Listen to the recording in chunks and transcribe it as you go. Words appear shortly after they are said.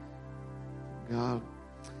God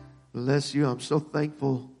bless you. I'm so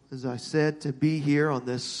thankful, as I said, to be here on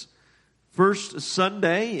this first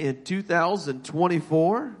Sunday in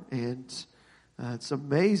 2024. And it's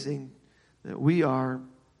amazing that we are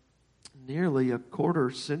nearly a quarter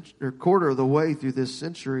of the way through this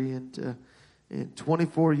century. And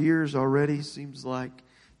 24 years already seems like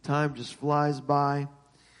time just flies by.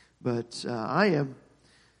 But I am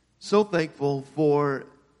so thankful for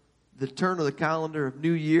the turn of the calendar of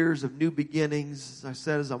new years, of new beginnings, as I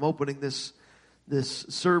said, as I'm opening this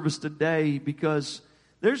service today, because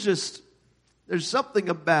there's something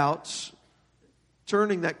about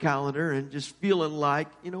turning that calendar and just feeling like,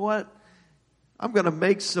 you know what, I'm going to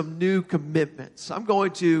make some new commitments. I'm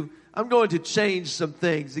going to change some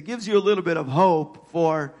things. It gives you a little bit of hope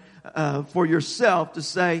for yourself to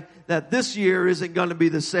say that this year isn't going to be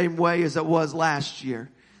the same way as it was last year.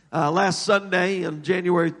 Last Sunday on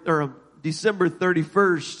December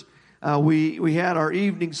 31st, we had our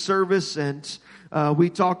evening service, and we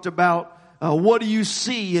talked about what do you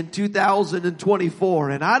see in 2024?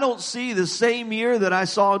 And I don't see the same year that I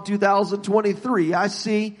saw in 2023. I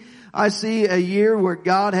see a year where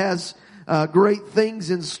God has great things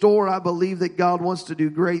in store. I believe that God wants to do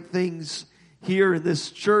great things here in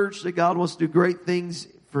this church, that God wants to do great things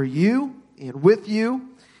for you and with you.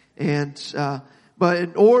 But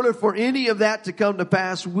in order for any of that to come to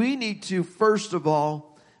pass, we need to, first of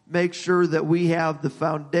all, make sure that we have the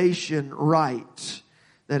foundation right.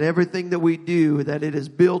 That everything that we do, that it is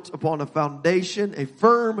built upon a foundation, a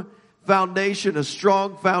firm foundation, a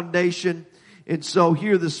strong foundation. And so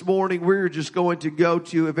here this morning, we're just going to go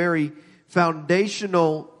to a very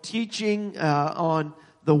foundational teaching on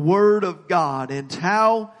the Word of God and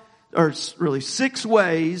really 6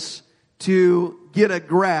 ways to get a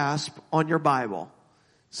grasp on your Bible.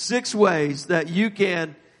 6 ways that you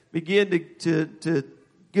can begin to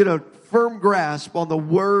get a firm grasp on the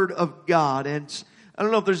Word of God. And I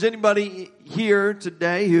don't know if there's anybody here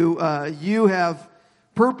today who you have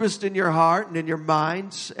purposed in your heart and in your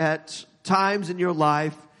minds at times in your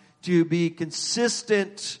life to be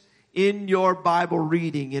consistent in your Bible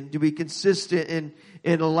reading and to be consistent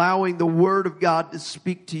in allowing the Word of God to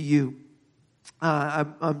speak to you.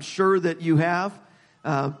 I'm sure that you have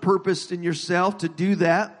purposed in yourself to do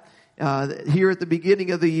that. Here at the beginning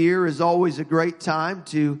of the year is always a great time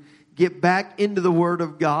to get back into the Word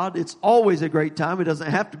of God. It's always a great time. It doesn't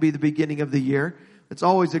have to be the beginning of the year. It's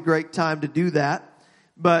always a great time to do that.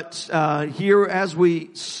 But here as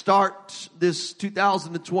we start this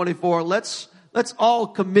 2024, let's all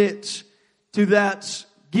commit to that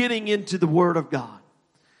getting into the Word of God.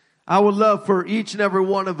 I would love for each and every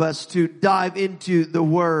one of us to dive into the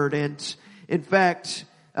Word. And in fact,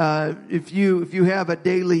 if you have a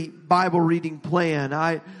daily Bible reading plan,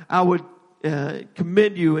 I would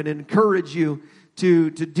commend you and encourage you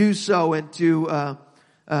to do so and to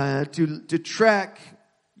track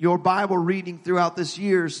your Bible reading throughout this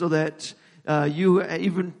year, so that you,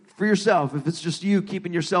 even for yourself, if it's just you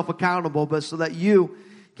keeping yourself accountable, but so that you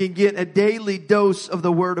can get a daily dose of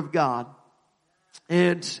the Word of God.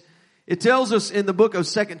 And it tells us in the book of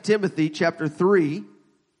 2 Timothy chapter 3,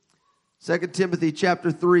 2 Timothy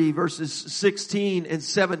chapter 3 verses 16 and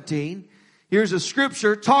 17. Here's a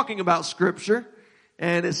scripture talking about scripture.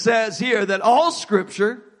 And it says here that all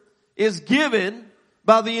scripture is given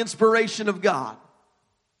by the inspiration of God.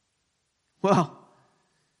 Well,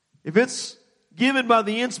 if it's given by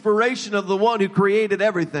the inspiration of the one who created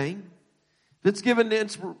everything, if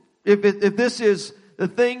this is the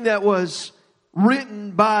thing that was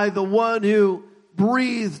written by the one who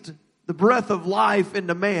breathed the breath of life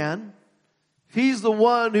into man, if he's the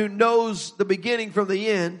one who knows the beginning from the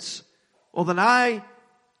end, well then I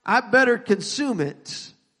better consume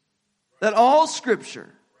it. That all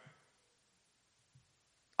scripture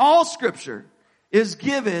is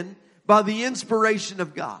given by the inspiration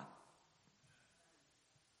of God.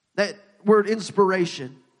 That word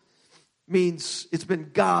inspiration means it's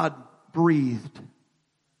been God breathed.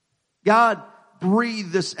 God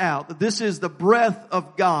breathed this out. This is the breath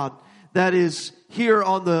of God that is here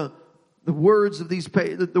on the words of these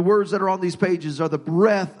pages. The words that are on these pages are the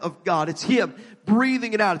breath of God. It's Him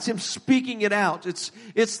breathing it out. It's Him speaking it out.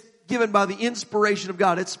 It's given by the inspiration of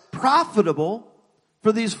God. It's profitable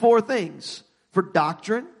for these 4 things: for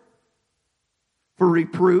doctrine, for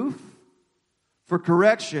reproof, for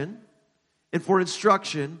correction, and for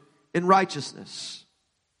instruction in righteousness.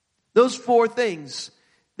 Those 4 things.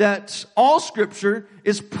 That all scripture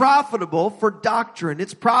is profitable for doctrine.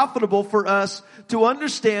 It's profitable for us to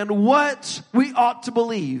understand what we ought to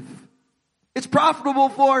believe. It's profitable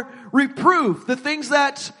for reproof, the things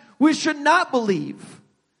that we should not believe.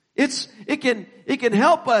 It can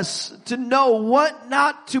help us to know what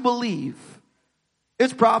not to believe.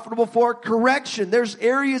 It's profitable for correction. There's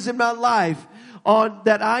areas in my life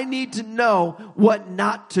that I need to know what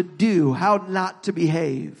not to do, how not to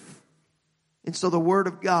behave. And so the Word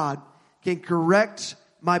of God can correct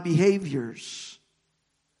my behaviors.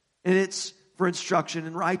 And it's for instruction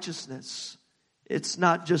in righteousness. It's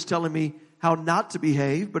not just telling me how not to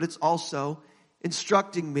behave, but it's also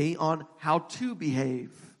instructing me on how to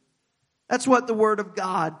behave. That's what the Word of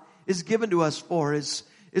God is given to us for, is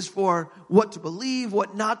for what to believe,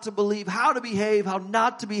 what not to believe, how to behave, how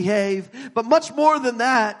not to behave. But much more than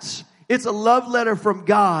that, it's a love letter from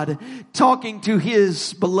God talking to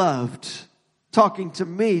His beloved, talking to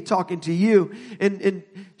me, talking to you, and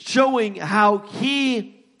showing how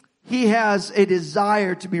He has a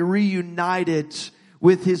desire to be reunited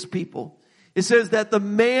with His people. It says that the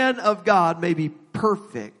man of God may be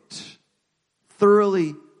perfect,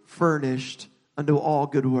 thoroughly furnished unto all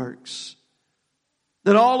good works.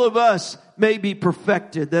 That all of us may be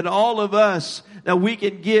perfected. That all of us, that we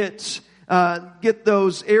can get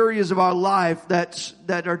those areas of our life that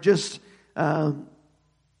are just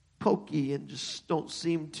pokey and just don't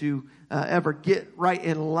seem to ever get right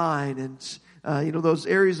in line. And those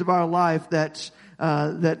areas of our life that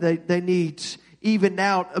they need even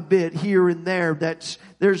out a bit here and there. That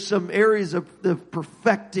there's some areas of the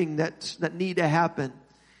perfecting that need to happen.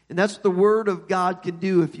 And that's what the Word of God can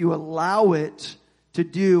do if you allow it to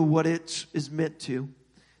do what it is meant to.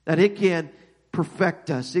 That it can perfect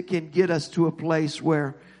us. It can get us to a place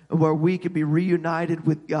where we can be reunited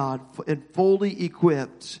with God and fully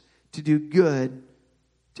equipped to do good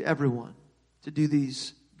to everyone, to do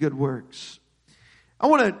these good works. I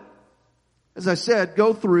want to, as I said,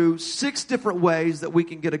 go through 6 different ways that we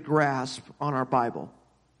can get a grasp on our Bible.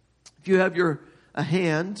 If you have your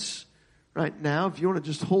hand right now, if you want to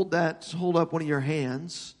just hold up one of your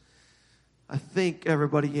hands. I think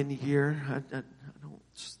everybody in here,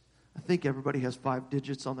 I think everybody has 5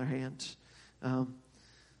 digits on their hands.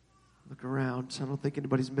 Look around. I don't think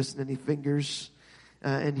anybody's missing any fingers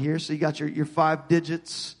in here. So you got your 5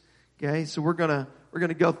 digits. Okay, so we're gonna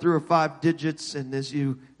go through our 5 digits, and as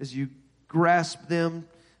you grasp them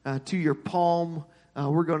to your palm,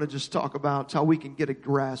 we're going to just talk about how we can get a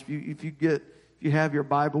grasp. If you have your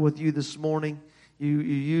Bible with you this morning, you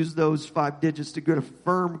use those 5 digits to get a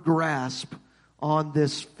firm grasp on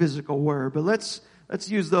this physical word. But let's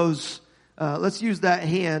use those. Let's use that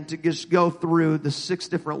hand to just go through the 6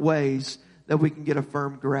 different ways that we can get a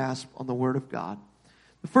firm grasp on the Word of God.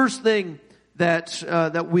 The first thing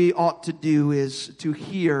that we ought to do is to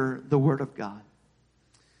hear the Word of God.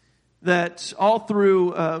 That all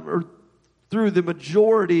through the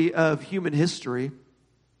majority of human history,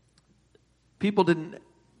 people didn't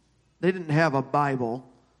have a Bible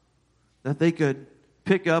that they could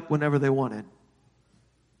pick up whenever they wanted.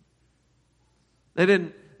 They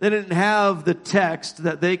didn't have the text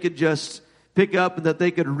that they could just pick up and that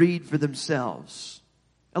they could read for themselves.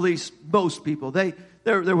 At least most people.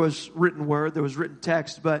 There was written word, there was written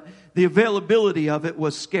text, but the availability of it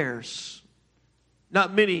was scarce.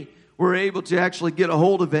 Not many were able to actually get a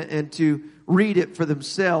hold of it and to read it for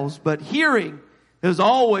themselves. But hearing has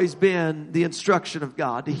always been the instruction of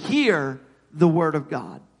God, to hear the Word of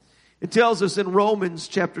God. It tells us in Romans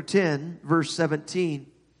chapter 10, verse 17,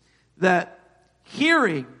 that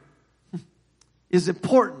hearing is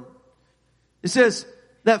important. It says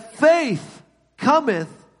that faith cometh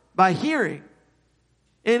by hearing,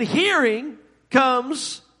 and hearing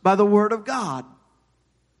comes by the Word of God.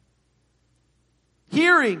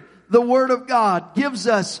 Hearing the Word of God gives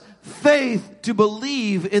us faith to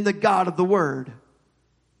believe in the God of the Word.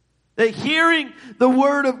 That hearing the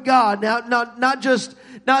Word of God, now not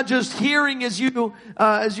just hearing as you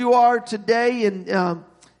are today and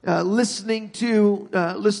listening to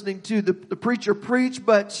the preacher preach,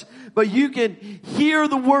 but you can hear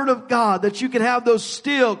the Word of God, that you can have those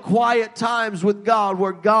still, quiet times with God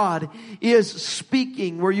where God is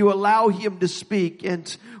speaking, where you allow Him to speak.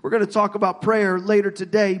 And we're going to talk about prayer later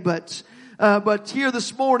today, but here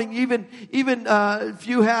this morning, even if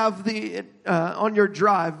you have on your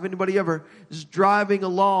drive, if anybody ever is driving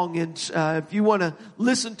along, and if you want to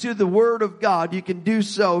listen to the Word of God, you can do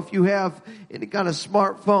so. If you have any kind of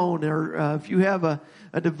smartphone, or if you have a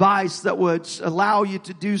device that would allow you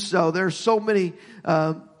to do so, there's so much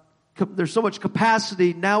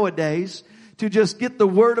capacity nowadays to just get the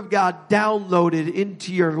Word of God downloaded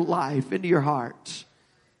into your life, into your heart.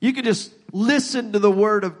 You can just listen to the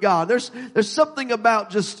Word of God. There's something about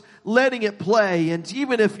just letting it play. And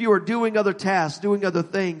even if you are doing other tasks, doing other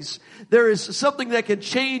things, there is something that can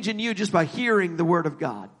change in you just by hearing the Word of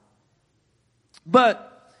God. But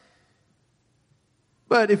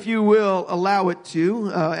if you will allow it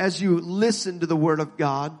to, as you listen to the Word of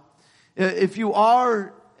God, if you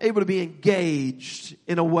are able to be engaged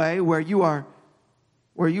in a way where you are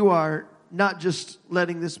not just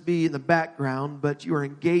letting this be in the background, but you are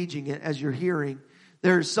engaging it as you're hearing,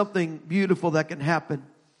 there's something beautiful that can happen.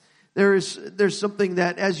 There's something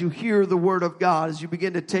that as you hear the Word of God, as you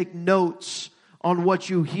begin to take notes on what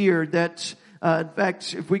you hear, that in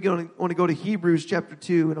fact, if we want to go to Hebrews chapter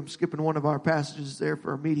 2, and I'm skipping one of our passages there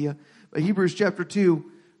for our media, but Hebrews chapter 2,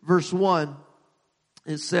 verse 1,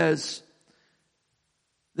 it says,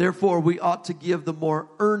 therefore we ought to give the more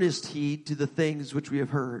earnest heed to the things which we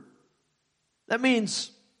have heard. That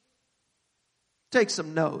means take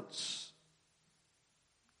some notes.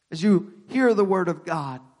 As you hear the Word of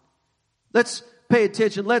God, let's pay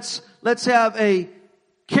attention. Let's have a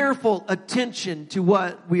careful attention to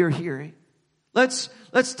what we are hearing. Let's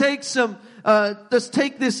take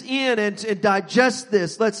this in and digest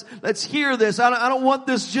this. Let's hear this. I don't want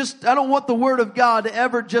the Word of God to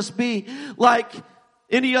ever just be like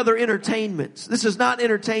any other entertainment. This is not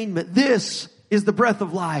entertainment. This is the breath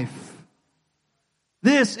of life.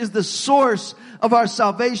 This is the source of our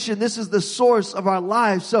salvation. This is the source of our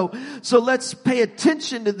life. So let's pay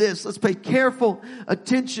attention to this. Let's pay careful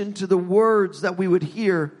attention to the words that we would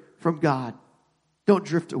hear from God. Don't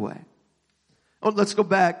drift away. Oh, let's go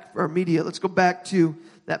back for our media. Let's go back to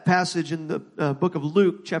that passage in the book of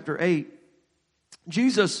Luke, chapter 8.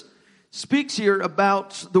 Jesus speaks here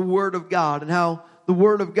about the Word of God and how the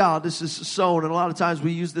Word of God, this is sown. And a lot of times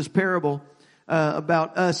we use this parable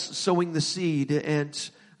about us sowing the seed. And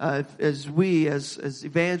as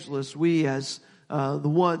evangelists, we as the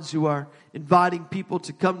ones who are inviting people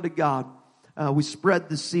to come to God, we spread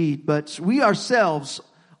the seed. But we ourselves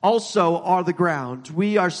also are the ground.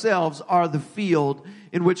 We ourselves are the field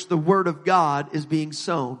in which the Word of God is being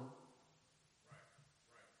sown.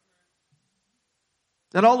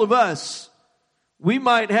 And all of us, we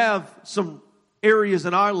might have some areas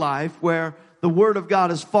in our life where the Word of God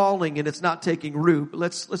is falling and it's not taking root. But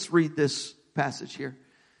let's read this passage here.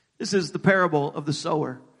 This is the parable of the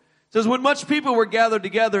sower. It says, when much people were gathered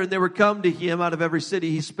together and they were come to him out of every city,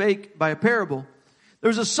 he spake by a parable. There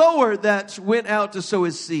was a sower that went out to sow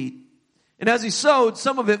his seed. And as he sowed,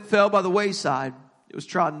 some of it fell by the wayside. It was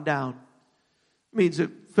trodden down. It means it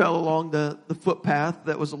fell along the footpath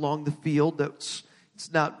that was along the field. It's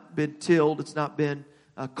not been tilled. It's not been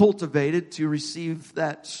cultivated to receive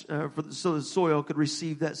that, so the soil could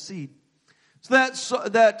receive that seed. So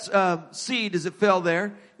that seed, as it fell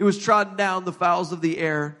there, it was trodden down. The fowls of the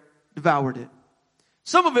air devoured it.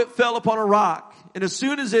 Some of it fell upon a rock. And as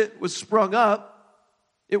soon as it was sprung up,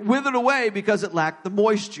 it withered away because it lacked the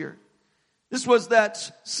moisture. This was that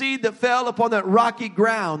seed that fell upon that rocky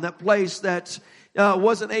ground, that place that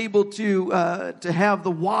wasn't able to have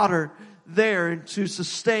the water there and to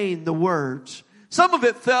sustain the words. Some of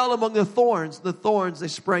it fell among the thorns. The thorns, they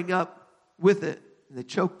sprang up with it and they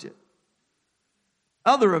choked it.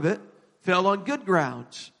 Other of it fell on good ground.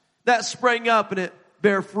 That sprang up and it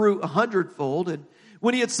bare fruit 100-fold. And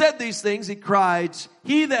when he had said these things, he cried,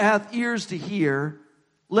 he that hath ears to hear,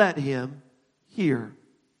 let him hear.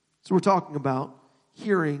 So we're talking about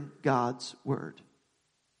hearing God's word.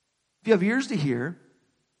 If you have ears to hear,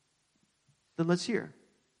 then let's hear.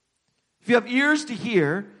 If you have ears to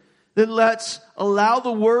hear, then let's allow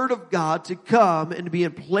the word of God to come and be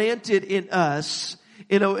implanted in us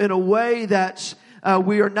in a way that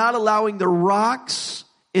we are not allowing the rocks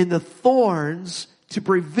and the thorns to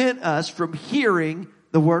prevent us from hearing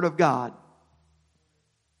the word of God.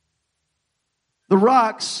 The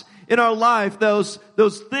rocks in our life, those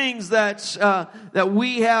things that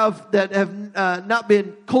we have that have not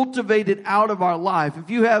been cultivated out of our life. If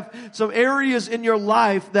you have some areas in your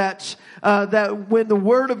life that when the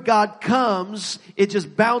Word of God comes, it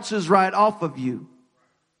just bounces right off of you.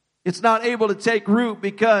 It's not able to take root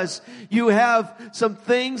because you have some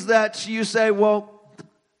things that you say, well,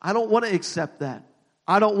 I don't want to accept that.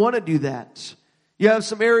 I don't want to do that. You have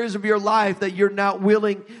some areas of your life that you're not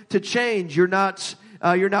willing to change. You're not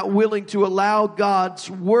willing to allow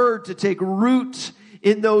God's word to take root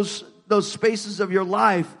in those spaces of your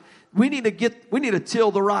life. We need to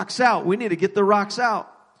till the rocks out. We need to get the rocks out.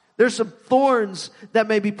 There's some thorns that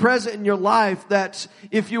may be present in your life that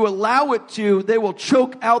if you allow it to, they will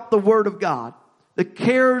choke out the word of God. The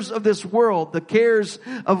cares of this world, the cares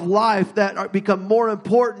of life that become more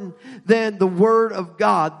important than the word of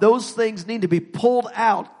God. Those things need to be pulled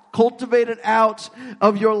out, cultivated out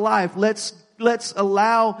of your life. Let's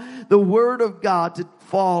allow the word of God to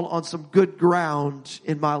fall on some good ground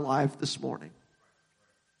in my life this morning.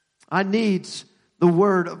 I need the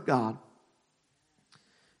Word of God.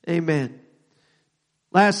 Amen.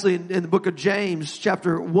 Lastly, in the book of James,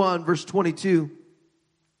 chapter 1, verse 22,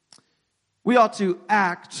 we ought to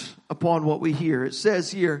act upon what we hear. It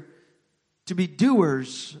says here, to be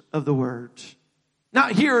doers of the word.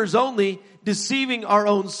 Not hearers only, deceiving our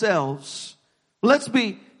own selves. Let's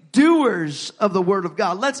be doers of the word of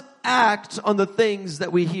God. Let's act on the things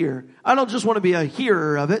that we hear. I don't just want to be a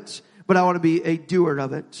hearer of it, but I want to be a doer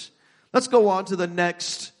of it. Let's go on to the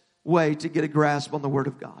next way to get a grasp on the word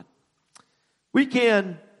of God. We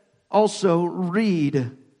can also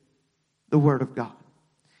read the word of God.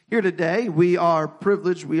 Here today, we are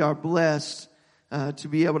privileged, we are blessed to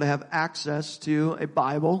be able to have access to a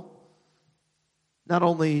Bible. Not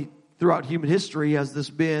only throughout human history has this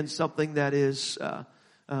been something that is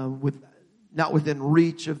not within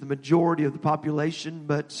reach of the majority of the population,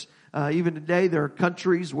 but even today there are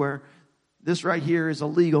countries where this right here is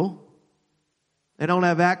illegal. They don't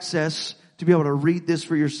have access to be able to read this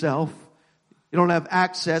for yourself. You don't have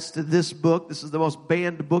access to this book. This is the most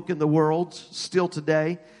banned book in the world, still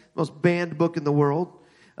today. Most banned book in the world.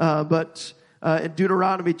 But in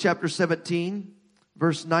Deuteronomy chapter 17,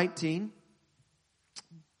 verse 19,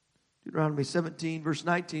 Deuteronomy 17, verse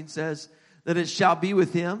 19 says that it shall be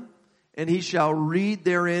with him, and he shall read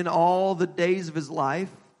therein all the days of his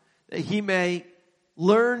life, that he may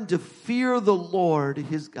learn to fear the Lord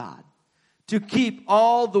his God, to keep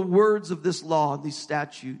all the words of this law and these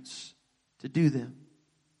statutes, to do them.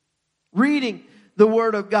 Reading the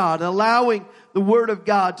Word of God, allowing the Word of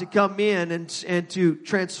God to come in and to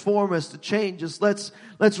transform us, to change us.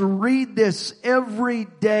 Let's read this every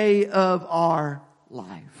day of our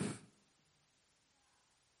life.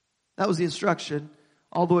 That was the instruction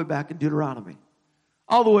all the way back in Deuteronomy.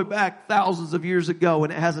 All the way back thousands of years ago,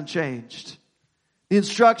 and it hasn't changed. The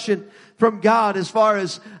instruction from God as far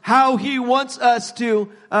as how He wants us to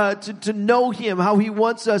know Him, how He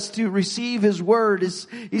wants us to receive His Word is,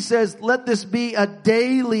 He says, let this be a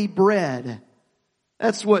daily bread.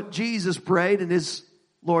 That's what Jesus prayed in His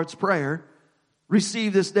Lord's Prayer.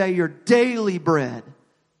 Receive this day your daily bread.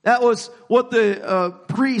 That was what the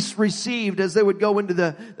priests received as they would go into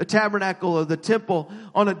the tabernacle or the temple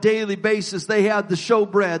on a daily basis. They had the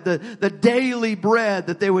showbread, the daily bread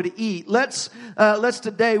that they would eat. Let's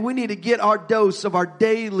today, we need to get our dose of our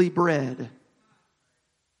daily bread.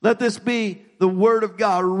 Let this be the Word of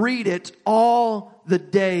God. Read it all the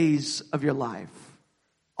days of your life.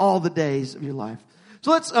 All the days of your life. So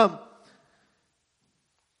let's, I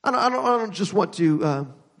don't just want to,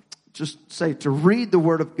 just say to read the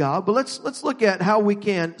Word of God, but let's look at how we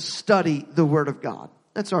can study the Word of God.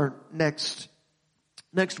 That's our next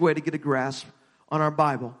way to get a grasp on our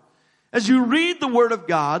Bible. As you read the Word of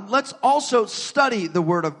God, let's also study the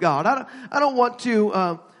Word of God. I don't want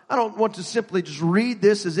to simply just read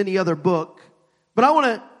this as any other book, but I want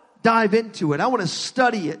to dive into it. I want to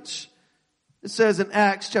study it. It says in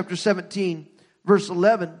Acts chapter 17, verse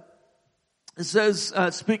 11, it says,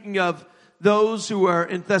 speaking of those who are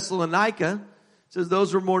in Thessalonica, it says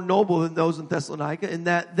those were more noble than those in Thessalonica, in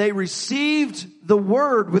that they received the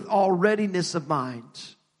word with all readiness of mind.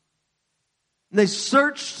 And they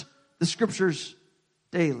searched the scriptures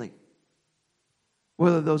daily,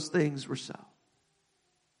 whether those things were so.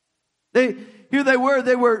 They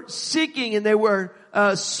were seeking and they were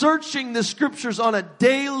searching the scriptures on a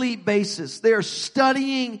daily basis. They are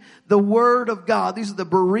studying the Word of God. These are the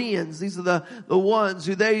Bereans. These are the ones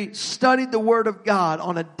who they studied the Word of God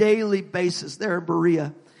on a daily basis there in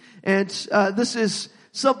Berea. And this is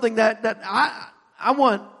something that I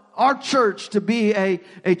want our church to be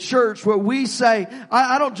a church where we say,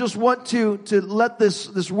 I don't just want to let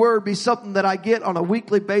this word be something that I get on a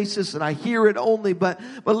weekly basis and I hear it only, but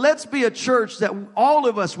let's be a church that all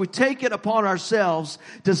of us, we take it upon ourselves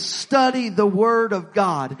to study the Word of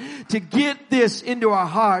God, to get this into our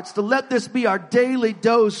hearts, to let this be our daily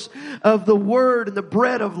dose of the Word and the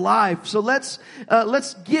bread of life. So let's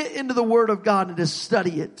get into the Word of God and to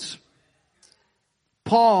study it.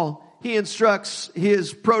 Paul, he instructs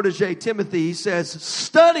his protege Timothy. He says,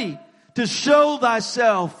 study to show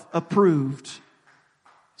thyself approved.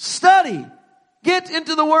 Study. Get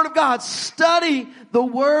into the Word of God. Study the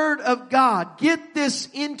Word of God. Get this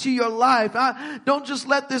into your life. Don't just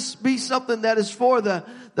let this be something that is for the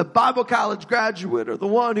Bible college graduate or the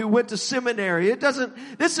one who went to seminary.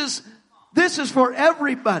 This is for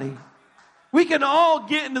everybody. We can all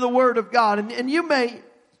get into the Word of God, and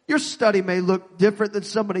your study may look different than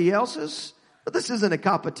somebody else's, but this isn't a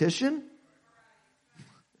competition.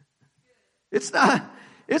 It's not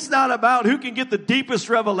about who can get the deepest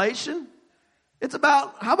revelation. It's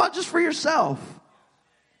about, how about just for yourself?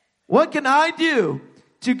 What can I do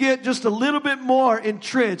to get just a little bit more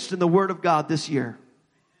entrenched in the Word of God this year?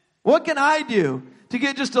 What can I do to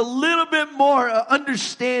get just a little bit more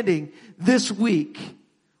understanding this week?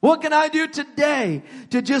 What can I do today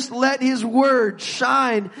to just let His Word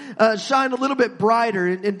shine a little bit brighter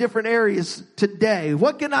in different areas today?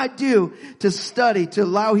 What can I do to study, to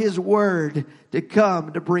allow His Word to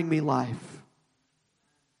come to bring me life?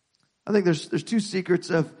 I think there's two secrets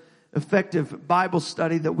of effective Bible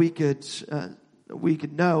study that we could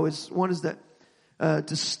know. One is that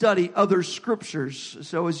to study other scriptures.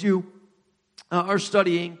 So as you are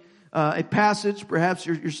studying a passage, perhaps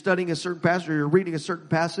you're studying a certain passage or you're reading a certain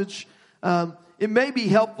passage, it may be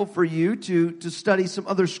helpful for you to study some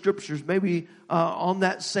other scriptures, maybe on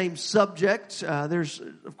that same subject. There's,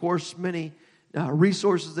 of course, many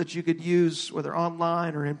resources that you could use, whether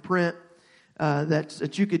online or in print,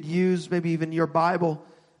 that you could use, maybe even your Bible.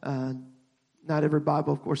 Not every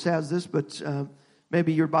Bible, of course, has this, but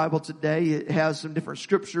maybe your Bible today, it has some different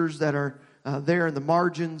scriptures that are there in the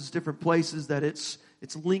margins, different places that it's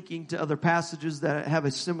linking to other passages that have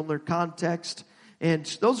a similar context. And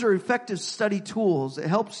those are effective study tools. It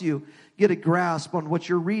helps you get a grasp on what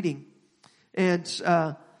you're reading. And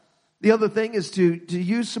the other thing is to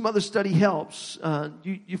use some other study helps.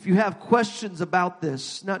 If you have questions about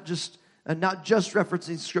this, not just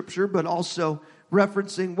referencing scripture, but also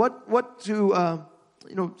referencing what to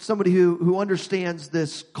somebody who understands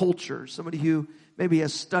this culture, somebody who maybe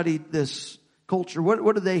has studied this culture.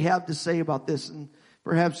 What do they have to say about this? And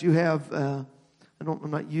perhaps you have, I'm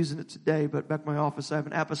not using it today, but back in my office I have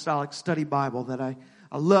an apostolic study Bible that I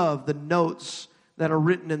love the notes that are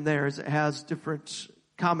written in there, as it has different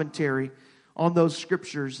commentary on those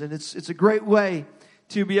scriptures. And it's a great way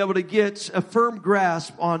to be able to get a firm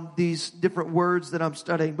grasp on these different words that I'm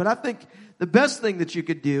studying. But I think the best thing that you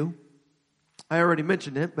could do, I already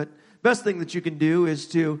mentioned it, but best thing that you can do is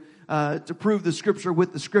to prove the scripture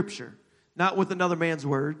with the scripture, not with another man's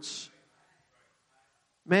words.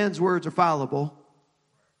 Man's words are fallible.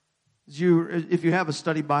 If you have a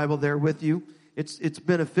study Bible there with you, it's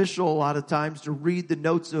beneficial a lot of times to read the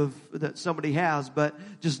notes that somebody has, but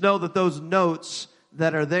just know that those notes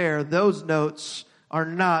that are there, those notes are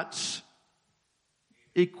not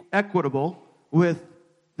equitable with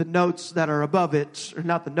the notes that are above it, or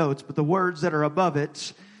not the notes, but the words that are above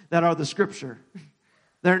it that are the scripture.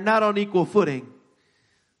 They're not on equal footing.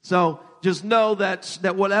 So just know that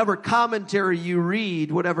whatever commentary you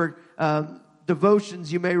read, whatever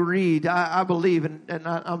devotions you may read, I believe, and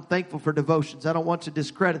I'm thankful for devotions. I don't want to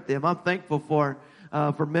discredit them. I'm thankful for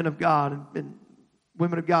men of God and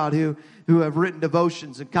women of God who have written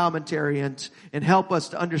devotions and commentary and help us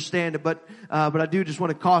to understand it. But I do just want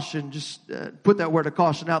to caution, put that word of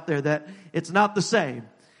caution out there, that it's not the same.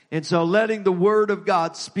 And so letting the Word of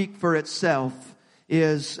God speak for itself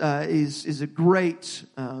is a great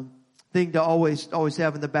thing to always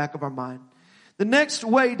have in the back of our mind. The next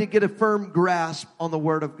way to get a firm grasp on the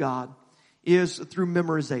Word of God is through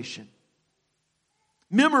memorization.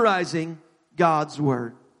 Memorizing God's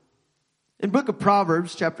Word. In book of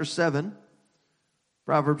Proverbs chapter 7,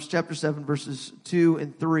 verses 2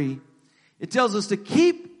 and 3, it tells us to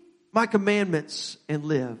keep my commandments and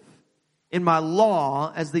live, in my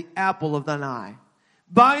law as the apple of thine eye.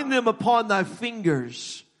 Bind them upon thy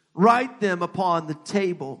fingers, write them upon the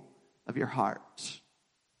table of your heart.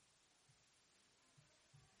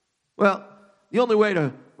 Well, the only way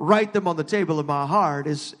to write them on the table of my heart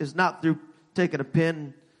is not through taking a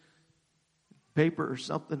pen, paper or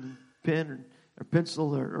something, pen or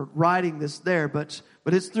pencil or writing this there, but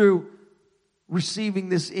it's through receiving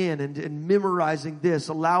this in and memorizing this,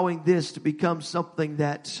 allowing this to become something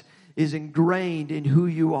that is ingrained in who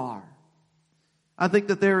you are. I think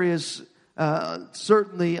that there is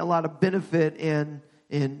certainly a lot of benefit in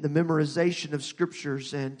the memorization of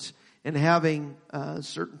scriptures and having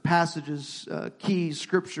certain passages, key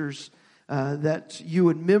scriptures that you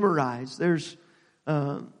would memorize. There's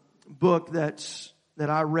a book that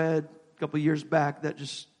I read a couple of years back that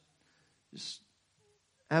just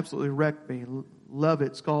absolutely wrecked me. Love it.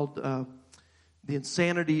 It's called The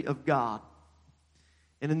Insanity of God.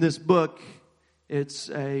 And in this book, it's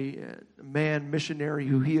a man missionary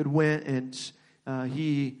who he had went and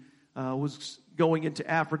he was going into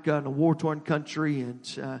Africa in a war-torn country,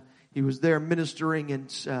 and he was there ministering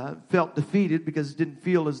and felt defeated because it didn't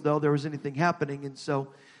feel as though there was anything happening. And so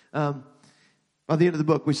by the end of the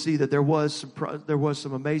book, we see that there was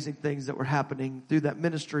some amazing things that were happening through that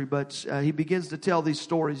ministry. But he begins to tell these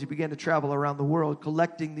stories. He began to travel around the world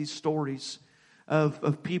collecting these stories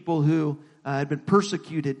of people who had been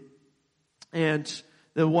persecuted. And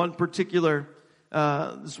the one particular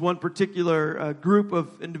this one particular group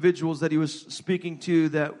of individuals that he was speaking to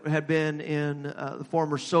that had been in the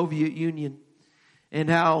former Soviet Union, and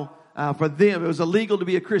how for them it was illegal to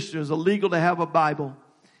be a Christian, it was illegal to have a Bible,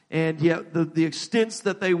 and yet the extents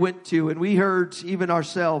that they went to, and we heard even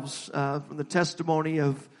ourselves from the testimony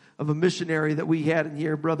of a missionary that we had in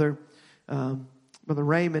here, Brother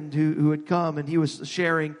Raymond, who had come, and he was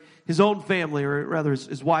sharing his own family, or rather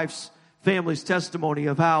his wife's family's testimony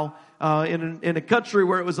of how in a country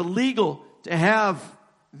where it was illegal to have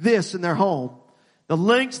this in their home, the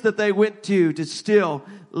lengths that they went to still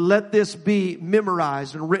let this be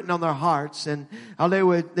memorized and written on their hearts, and how they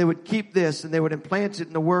would keep this and they would implant it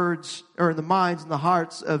in the words or in the minds and the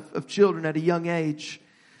hearts of children at a young age.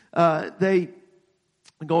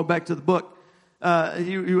 Going back to the book,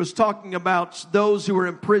 he was talking about those who were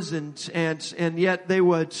imprisoned, and yet they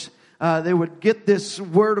would get this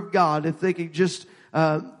word of God if they could just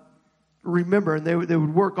remember, and they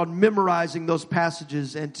would work on memorizing those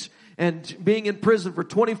passages, and being in prison for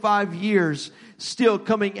 25 years, still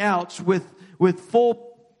coming out with full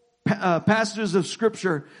passages of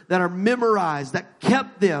Scripture that are memorized, that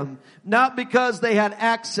kept them, not because they had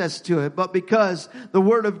access to it, but because the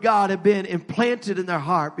Word of God had been implanted in their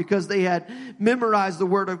heart, because they had memorized the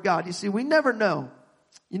Word of God. You see, we never know.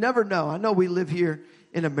 You never know. I know we live here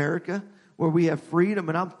in America where we have freedom,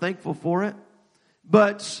 and I'm thankful for it.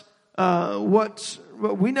 But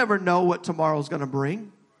we never know what tomorrow's going to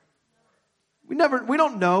bring. We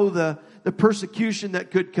don't know the persecution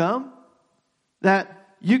that could come, that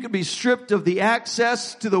you could be stripped of the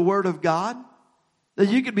access to the Word of God, that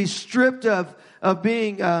you could be stripped of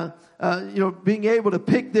being being able to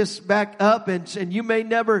pick this back up, and you may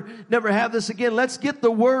never have this again. Let's get the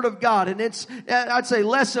Word of God, and it's, I'd say,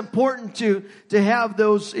 less important to have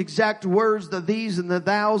those exact words, the these and the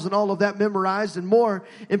thous and all of that memorized, and more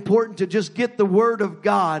important to just get the Word of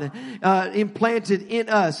God implanted in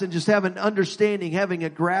us, and just have an understanding, having a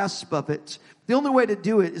grasp of it. The only way to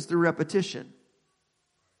do it is through repetition.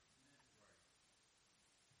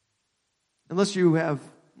 Unless you're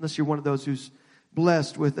one of those who's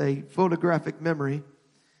blessed with a photographic memory,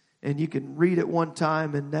 and you can read it one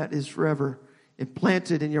time and that is forever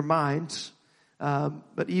implanted in your minds.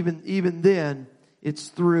 But even then, it's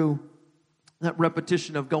through that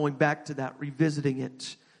repetition of going back to that, revisiting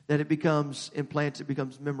it, that it becomes implanted,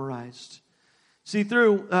 becomes memorized. See,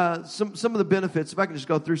 through some of the benefits, if I can just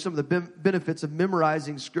go through some of the benefits of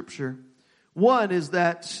memorizing Scripture. One is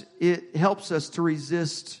that it helps us to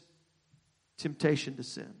resist temptation to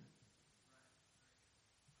sin.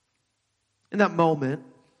 In that moment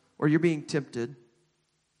where you're being tempted,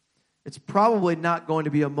 it's probably not going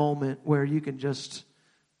to be a moment where you can just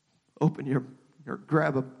open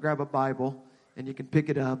grab a Bible, and you can pick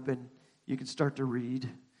it up and you can start to read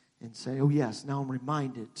and say, oh yes, now I'm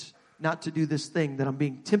reminded not to do this thing that I'm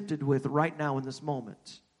being tempted with right now in this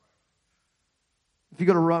moment. If you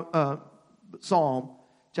go to Psalm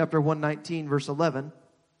chapter 119, verse 11,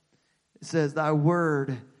 it says, thy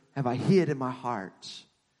word have I hid in my heart,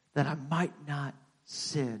 that I might not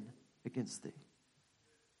sin against thee.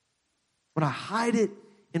 When I hide it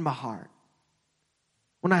in my heart,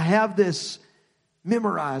 when I have this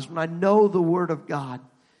memorized, when I know the Word of God,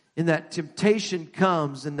 and that temptation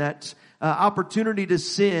comes, and that opportunity to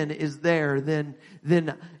sin is there, then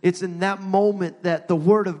it's in that moment that the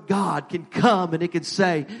Word of God can come, and it can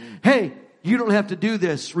say, hey, you don't have to do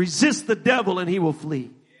this. Resist the devil and he will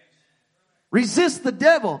flee. Resist the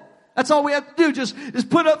devil. That's all we have to do. Just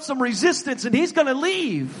put up some resistance and he's going to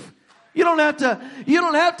leave. You don't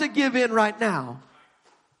have to give in right now.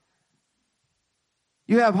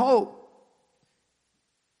 You have hope.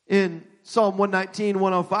 In Psalm 119,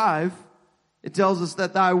 105, it tells us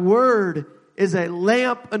that thy word is a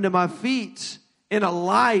lamp unto my feet and a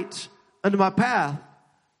light unto my path.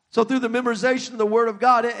 So through the memorization of the Word of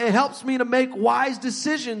God, it helps me to make wise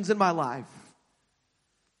decisions in my life.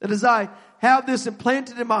 That as I have this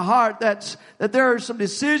implanted in my heart, that there are some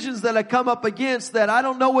decisions that I come up against that I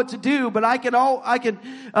don't know what to do, but I can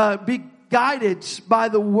be guided by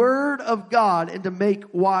the Word of God and to make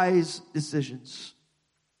wise decisions.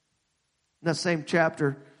 In that same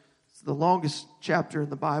chapter, it's the longest chapter in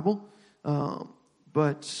the Bible,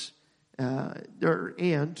 but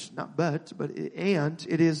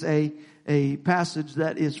it is a passage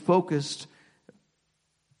that is focused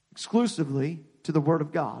exclusively to the Word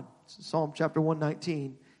of God. It's Psalm chapter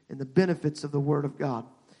 119 and the benefits of the Word of God.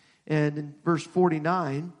 And in verse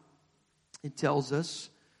 49, it tells us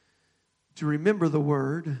to remember the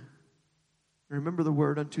word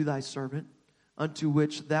unto thy servant, unto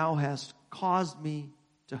which thou hast caused me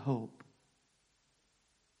to hope.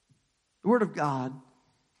 The Word of God,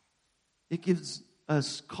 it gives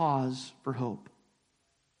us cause for hope.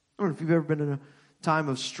 I don't know if you've ever been in a time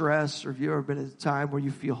of stress or if you've ever been in a time where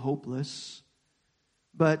you feel hopeless.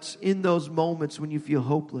 But in those moments when you feel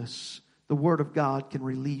hopeless, the Word of God can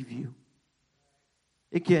relieve you.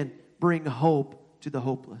 It can bring hope to the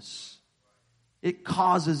hopeless. It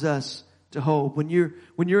causes us to hope. When you're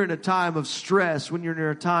in a time of stress, when you're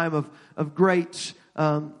in a time of great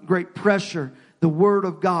pressure, the Word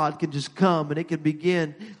of God can just come and it can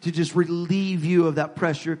begin to just relieve you of that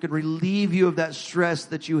pressure. It can relieve you of that stress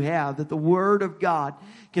that you have. That the Word of God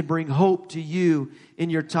can bring hope to you in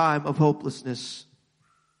your time of hopelessness.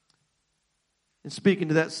 And speaking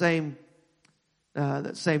to that same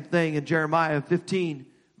thing in Jeremiah 15,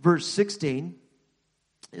 verse 16,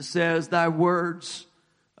 it says, "Thy words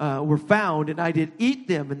were found, and I did eat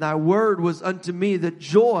them, and thy word was unto me the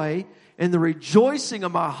joy and the rejoicing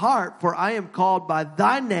of my heart, for I am called by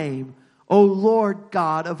thy name, O Lord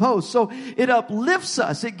God of hosts." So it uplifts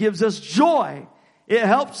us. It gives us joy. It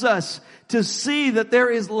helps us to see that there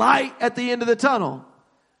is light at the end of the tunnel.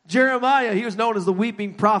 Jeremiah, he was known as the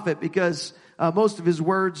weeping prophet because most of his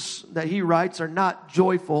words that he writes are not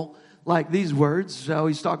joyful like these words. So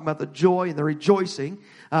he's talking about the joy and the rejoicing.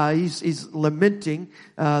 He's lamenting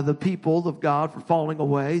the people of God for falling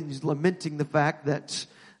away. He's lamenting the fact that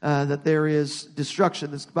there is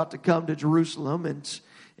destruction that's about to come to Jerusalem.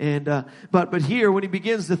 But here, when he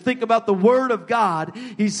begins to think about the Word of God,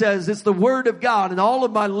 he says, it's the Word of God and all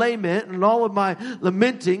of my lament and all of my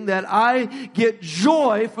lamenting that I get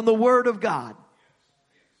joy from the Word of God.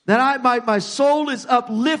 That my soul is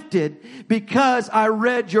uplifted because I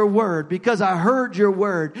read your word, because I heard your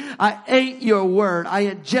word. I ate your word. I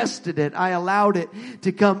ingested it. I allowed it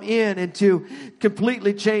to come in and to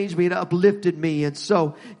completely change me and uplifted me. And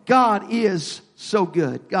so God is so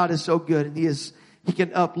good. God is so good. And He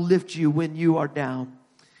can uplift you when you are down.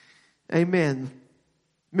 Amen.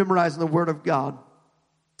 Memorizing the word of God.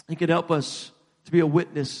 He can help us to be a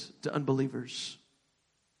witness to unbelievers.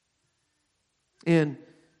 In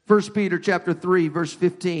 1 Peter chapter 3, verse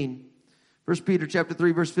 15. 1 Peter chapter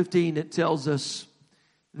 3, verse 15, it tells us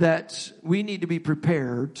that we need to be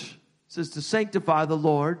prepared. It says to sanctify the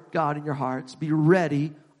Lord God in your hearts. Be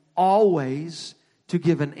ready always to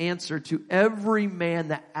give an answer to every man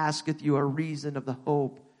that asketh you a reason of the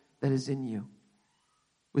hope that is in you.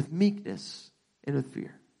 With meekness and with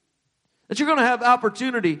fear. That you're going to have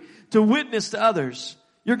opportunity to witness to others.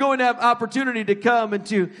 You're going to have opportunity to come and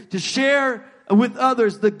to share with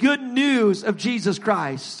others the good news of Jesus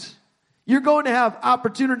Christ. You're going to have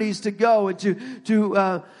opportunities to go and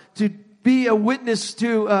to be a witness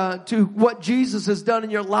to what Jesus has done in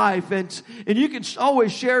your life, and you can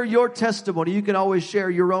always share your testimony. You can always share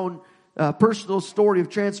your own personal story of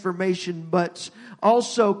transformation, but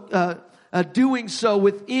also doing so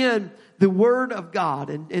within the Word of God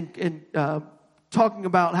and talking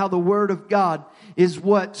about how the Word of God is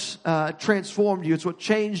what transformed you. It's what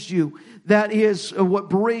changed you. That is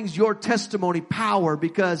what brings your testimony power,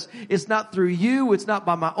 because it's not through you, it's not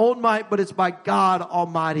by my own might, but it's by God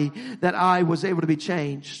Almighty that I was able to be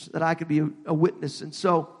changed, that I could be a witness. And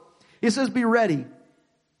so it says be ready.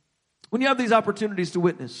 When you have these opportunities to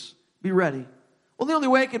witness, be ready. Well, the only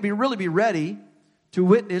way I can be ready to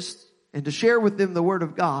witness and to share with them the Word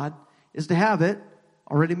of God is to have it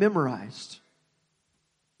already memorized.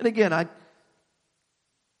 And again,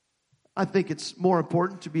 I think it's more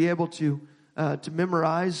important to be able to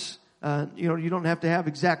memorize. You don't have to have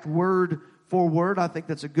exact word for word. I think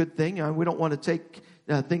that's a good thing. We don't want to take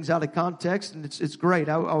things out of context, and it's great.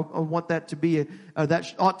 I want that to be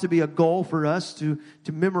that ought to be a goal for us to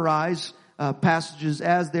memorize passages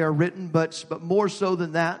as they are written, but more so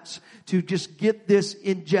than that, to just get this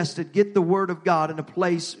ingested, get the Word of God in a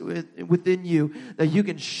place within you that you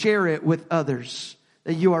can share it with others.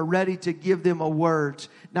 That you are ready to give them a word,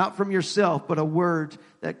 not from yourself, but a word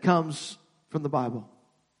that comes from the Bible.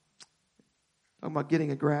 Talking about getting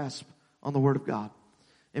a grasp on the Word of God.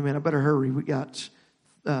 Amen. I better hurry. We got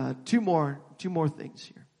two more things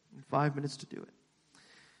here. 5 minutes to do it.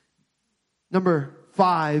 Number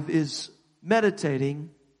 5 is meditating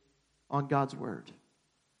on God's Word.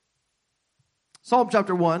 Psalm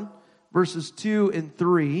chapter 1, verses 2 and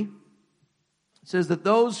 3 says that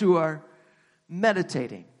those who are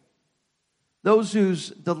meditating, those whose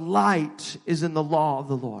delight is in the law of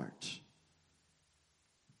the Lord.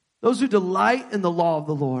 Those who delight in the law of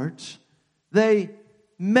the Lord, they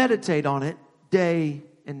meditate on it day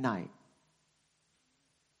and night.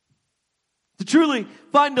 To truly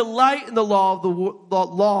find delight in the law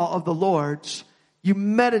of the Lord, you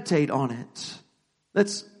meditate on it.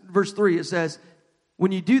 That's verse 3. It says,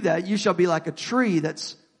 when you do that, you shall be like a tree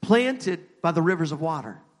that's planted by the rivers of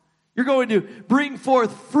water. You're going to bring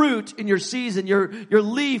forth fruit in your season. Your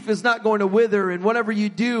leaf is not going to wither, and whatever you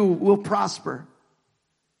do will prosper.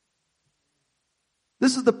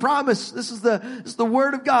 This is the promise. This is the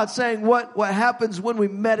word of God saying what happens when we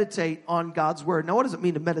meditate on God's word. Now, what does it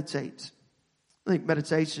mean to meditate? I think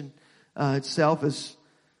meditation itself has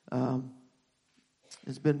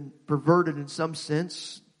been perverted in some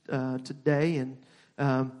sense today, and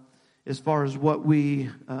as far as what we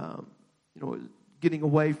getting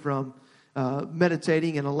away from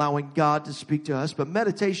meditating and allowing God to speak to us. But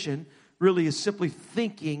meditation really is simply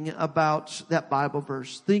thinking about that Bible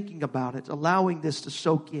verse, thinking about it, allowing this to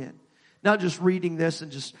soak in. Not just reading this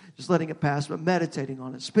and just letting it pass, but meditating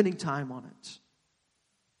on it, spending time on it.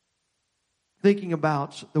 Thinking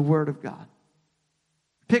about the Word of God.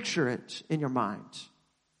 Picture it in your mind.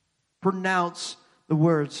 Pronounce the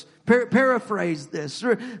words. Paraphrase this.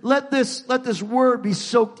 Let this word be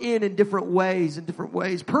soaked in different ways,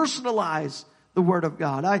 Personalize the Word of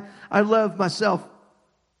God. I love myself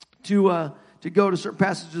to go to certain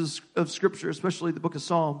passages of Scripture, especially the book of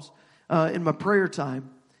Psalms, in my prayer time,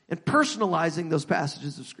 and personalizing those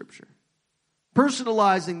passages of Scripture.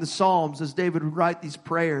 Personalizing the Psalms as David would write these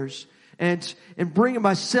prayers and bringing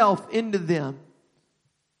myself into them.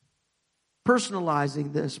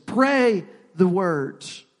 Personalizing this. Pray the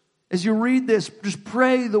words. As you read this, just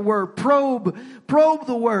pray the word. Probe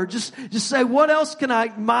the word. Just say, what else can I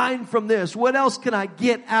mine from this? What else can I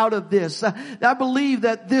get out of this? I believe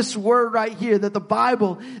that this word right here, that the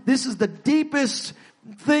Bible, this is the deepest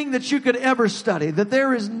thing that you could ever study. That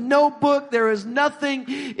there is no book, there is nothing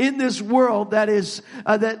in this world that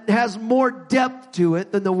has more depth to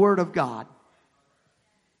it than the Word of God.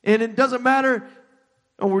 And it doesn't matter.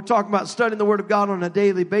 And we're talking about studying the Word of God on a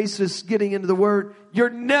daily basis, getting into the Word.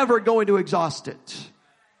 You're never going to exhaust it.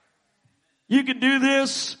 You can do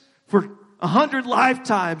this for 100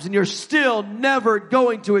 lifetimes and you're still never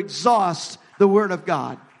going to exhaust the Word of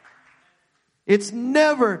God. It's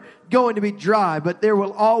never going to be dry, but there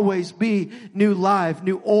will always be new life,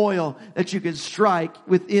 new oil that you can strike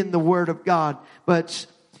within the Word of God. But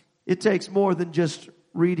it takes more than just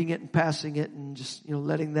reading it and passing it and just,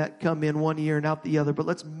 letting that come in one ear and out the other. But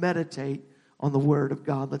let's meditate on the Word of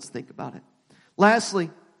God. Let's think about it. Lastly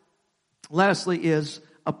is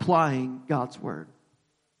applying God's Word.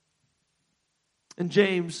 In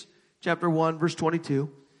James chapter 1, verse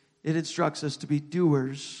 22, it instructs us to be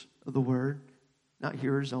doers of the Word, not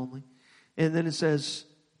hearers only. And then it says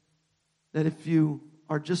that if you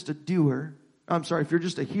are just a doer, if you're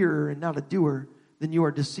just a hearer and not a doer, then you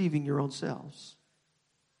are deceiving your own selves.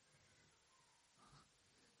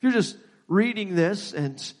 If you're just reading this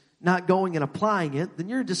and not going and applying it, then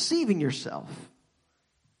you're deceiving yourself.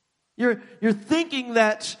 You're thinking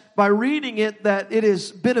that by reading it that it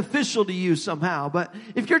is beneficial to you somehow. But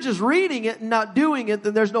if you're just reading it and not doing it,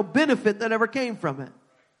 then there's no benefit that ever came from it.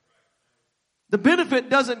 The benefit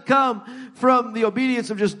doesn't come from the obedience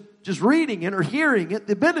of just reading it or hearing it.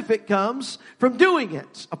 The benefit comes from doing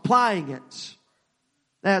it, applying it.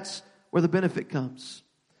 That's where the benefit comes.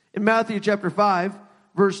 In Matthew chapter 5,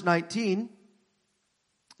 verse 19,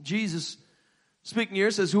 Jesus speaking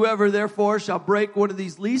here says, whoever therefore shall break one of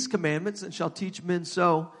these least commandments and shall teach men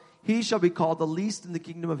so, he shall be called the least in the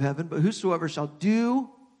kingdom of heaven. But whosoever shall do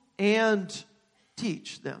and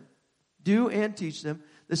teach them,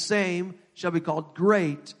 the same shall be called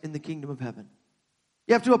great in the kingdom of heaven.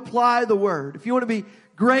 You have to apply the word. If you want to be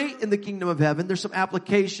great in the kingdom of heaven, there's some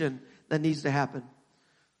application that needs to happen.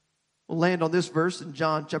 We'll land on this verse in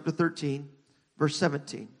John chapter 13. Verse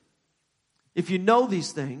 17. If you know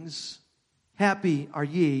these things, happy are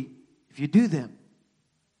ye if you do them.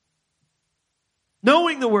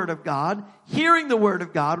 Knowing the Word of God, hearing the Word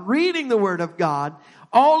of God, reading the Word of God,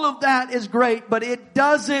 all of that is great, but it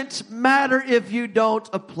doesn't matter if you don't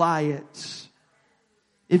apply it.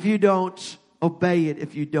 If you don't obey it,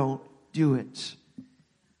 if you don't do it.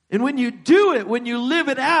 And when you do it, when you live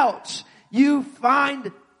it out, you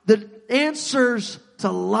find the answers to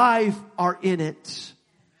life are in it.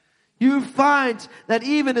 You find that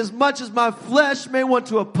even as much as my flesh may want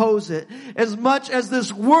to oppose it, as much as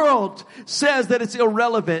this world says that it's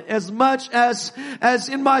irrelevant, as much as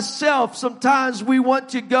in myself sometimes we want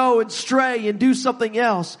to go and stray and do something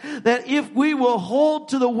else, that if we will hold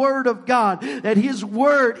to the Word of God, that His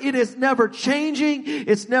Word, it is never changing,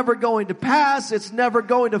 it's never going to pass, it's never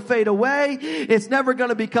going to fade away, it's never going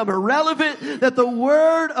to become irrelevant, that the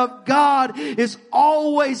Word of God is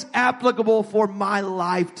always applicable for my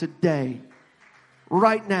life today.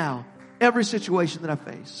 Right now, every situation that I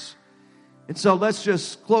face. And so let's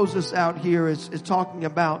just close this out here as talking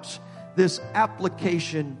about this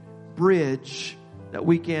application bridge that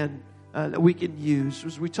we can use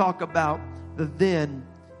as we talk about the then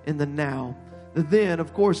and the now. The then,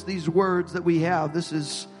 of course, these words that we have. This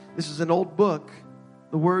is an old book.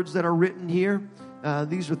 The words that are written here,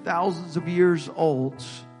 these are thousands of years old.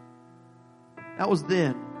 That was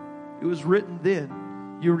then. It was written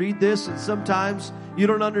then. You read this, and sometimes you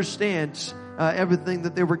don't understand everything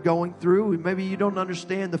that they were going through. Maybe you don't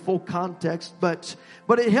understand the full context, but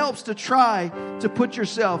it helps to try to put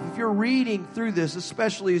yourself, if you're reading through this,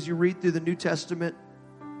 especially as you read through the New Testament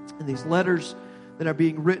and these letters that are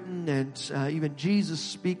being written and even Jesus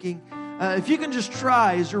speaking, if you can just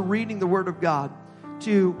try as you're reading the Word of God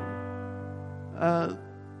to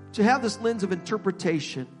have this lens of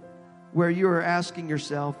interpretation where you are asking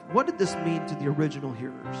yourself, what did this mean to the original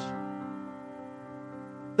hearers?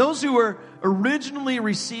 Those who were originally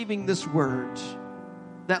receiving this word,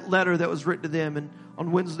 that letter that was written to them. And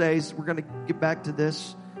on Wednesdays, we're going to get back to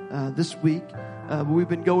this week. But we've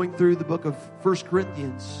been going through the book of 1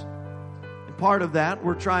 Corinthians. And part of that,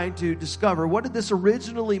 we're trying to discover, what did this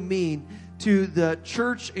originally mean to the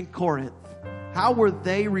church in Corinth? How were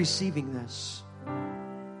they receiving this?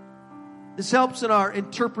 This helps in our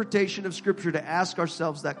interpretation of Scripture to ask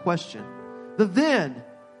ourselves that question. That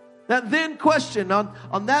then question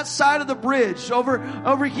on that side of the bridge,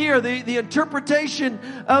 over here, the interpretation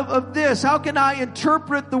of this. How can I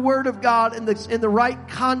interpret the Word of God in the right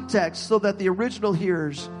context so that the original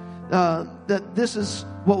hearers, that this is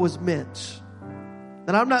what was meant?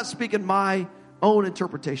 That I'm not speaking my own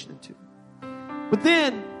interpretation into. But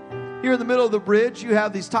then, here in the middle of the bridge, you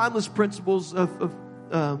have these timeless principles of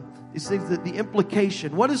these things, that the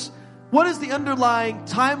implication. What is the underlying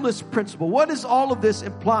timeless principle? What is all of this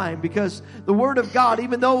implying? Because the Word of God,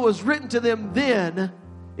 even though it was written to them then,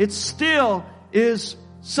 it still is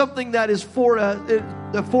something that is for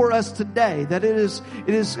us today. That it is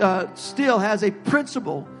still has a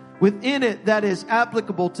principle within it that is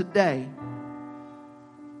applicable today.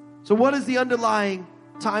 So what is the underlying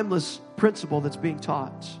timeless principle that's being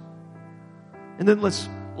taught? And then let's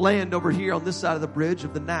land over here on this side of the bridge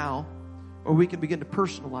of the now, or we can begin to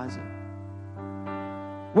personalize it.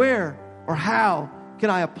 Where or how can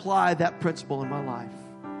I apply that principle in my life?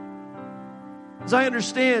 As I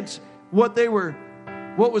understand what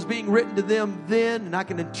was being written to them then, and I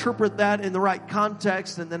can interpret that in the right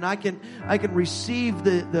context, and then I can receive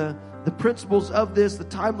the principles of this, the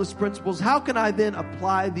timeless principles. How can I then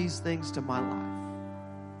apply these things to my life?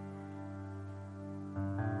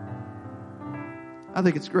 I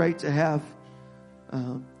think it's great to have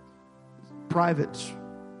private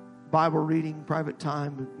Bible reading, private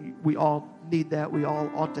time. We all need that. We all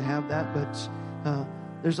ought to have that. But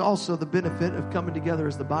there's also the benefit of coming together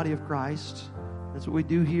as the body of Christ. That's what we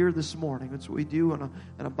do here this morning. That's what we do in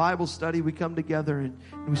a Bible study. We come together and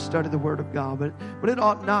we study the Word of God. But it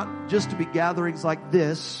ought not just to be gatherings like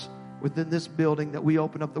this within this building that we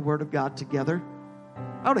open up the Word of God together.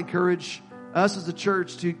 I would encourage us as a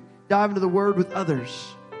church to dive into the Word with others.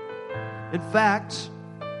 In fact,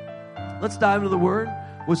 let's dive into the Word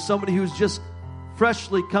with somebody who's just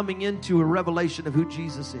freshly coming into a revelation of who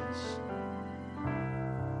Jesus is.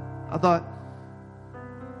 I thought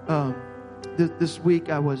this week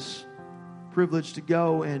I was privileged to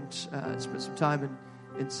go and spend some time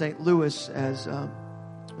in St. Louis as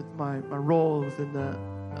with my role within the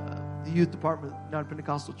youth department of United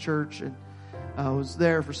Pentecostal Church, and I was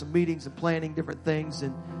there for some meetings and planning different things.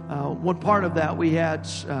 And one part of that, we had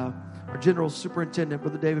our general superintendent,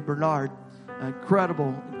 Brother David Bernard,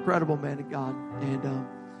 incredible man of God, and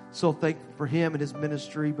so thankful for him and his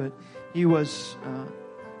ministry. But he was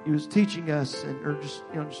teaching us or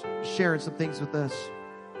just sharing some things with us.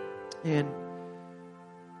 And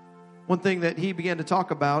one thing that he began to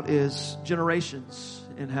talk about is generations,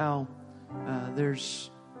 and how there's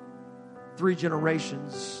 3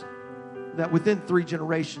 generations. That within 3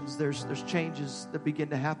 generations, there's changes that begin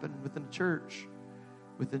to happen within the church,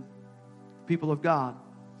 within the people of God.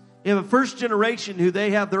 You have a first generation who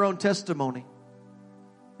they have their own testimony.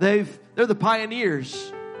 They're the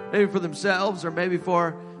pioneers, maybe for themselves or maybe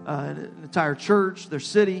for an entire church, their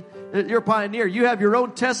city. You're a pioneer. You have your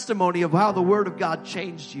own testimony of how the Word of God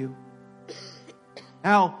changed you.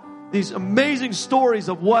 How these amazing stories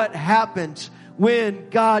of what happened when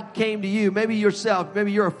God came to you. Maybe yourself,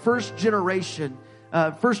 maybe you're a first generation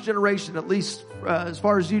at least as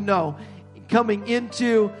far as you know, coming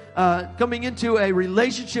into a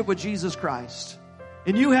relationship with Jesus Christ.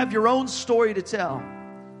 And you have your own story to tell.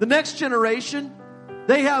 The next generation,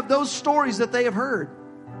 they have those stories that they have heard.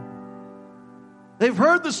 They've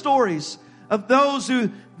heard the stories of those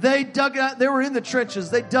who they dug it out. They were in the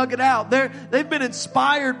trenches. They dug it out. They've been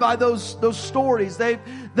inspired by those stories. They've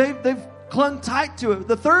clung tight to it.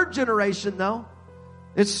 The third generation, though,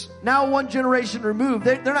 it's now one generation removed.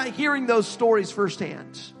 They're not hearing those stories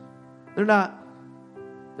firsthand. They're not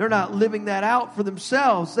living that out for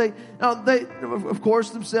themselves. They of course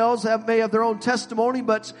themselves may have their own testimony,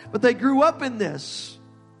 but they grew up in this.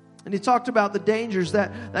 And he talked about the dangers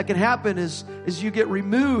that can happen as you get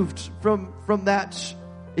removed from that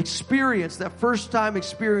experience, that first time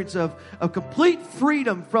experience of complete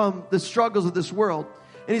freedom from the struggles of this world.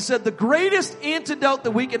 And he said the greatest antidote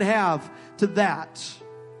that we can have to that,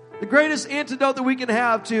 the greatest antidote that we can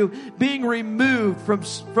have to being removed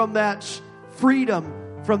from that freedom,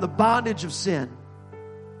 from the bondage of sin,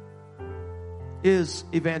 is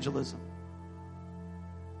evangelism.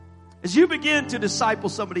 As you begin to disciple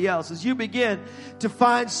somebody else, as you begin to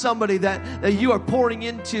find somebody that you are pouring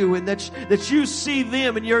into, and that you see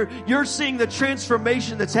them and you're seeing the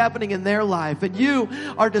transformation that's happening in their life, and you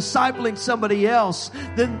are discipling somebody else,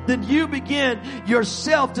 then you begin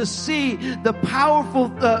yourself to see the powerful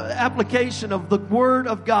application of the Word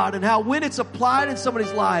of God, and how when it's applied in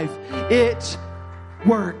somebody's life, it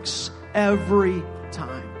works every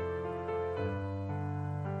time.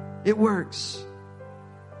 It works.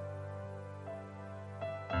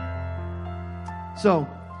 So,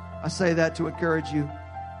 I say that to encourage you.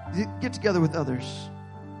 Get together with others.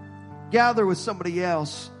 Gather with somebody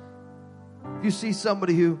else. If you see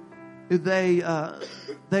somebody who they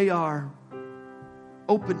are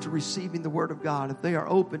open to receiving the Word of God, if they are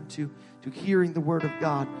open to hearing the Word of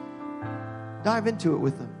God, dive into it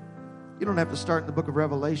with them. You don't have to start in the book of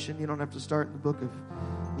Revelation. You don't have to start in the book of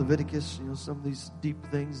Leviticus. Some of these deep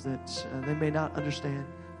things that they may not understand.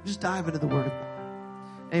 Just dive into the Word of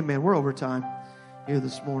God. Amen. We're over time here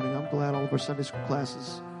this morning. I'm glad all of our Sunday school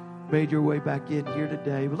classes made your way back in here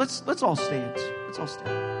today. But let's all stand. Let's all stand.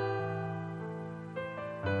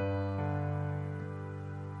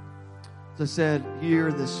 As I said,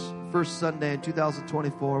 here this first Sunday in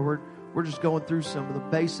 2024, we're just going through some of the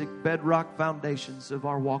basic bedrock foundations of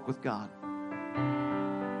our walk with God.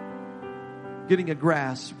 Getting a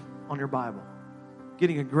grasp on your Bible.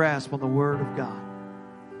 Getting a grasp on the Word of God.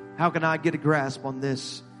 How can I get a grasp on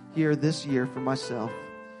this here this year for myself?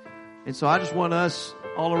 And so I just want us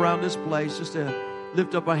all around this place just to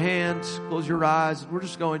lift up our hands, close your eyes, and we're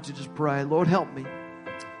just going to just pray. Lord, help me.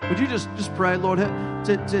 Would you just pray, Lord,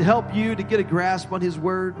 to help you to get a grasp on His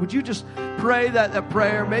Word? Would you just pray that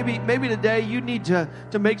prayer? Maybe today you need to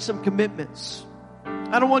make some commitments.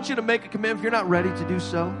 I don't want you to make a commitment if you're not ready to do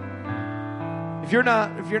so. If you're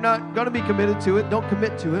not going to be committed to it, don't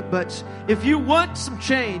commit to it. But if you want some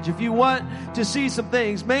change, if you want to see some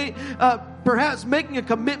things, perhaps making a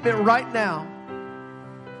commitment right now,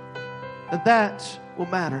 that will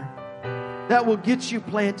matter. That will get you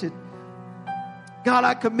planted. God,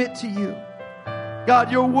 I commit to you.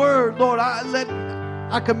 God, your Word, Lord,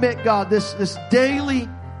 I commit, God, this daily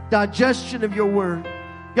digestion of your Word.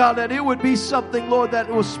 God, that it would be something, Lord, that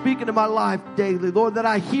will speak into my life daily. Lord, that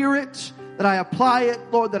I hear it, that I apply it,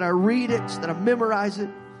 Lord, that I read it, that I memorize it,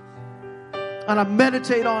 and I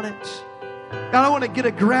meditate on it. God, I want to get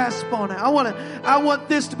a grasp on it. I want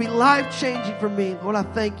this to be life-changing for me. Lord, I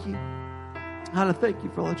thank you. God, I thank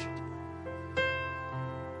you for what you do.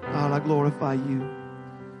 God, I glorify you.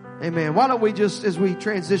 Amen. Why don't we just, as we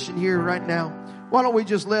transition here right now, why don't we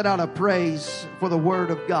just let out a praise for the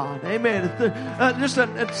Word of God? Amen. Just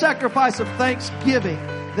a sacrifice of thanksgiving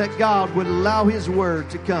that God would allow His Word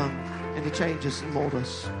to come and to change us and mold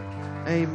us. Amen.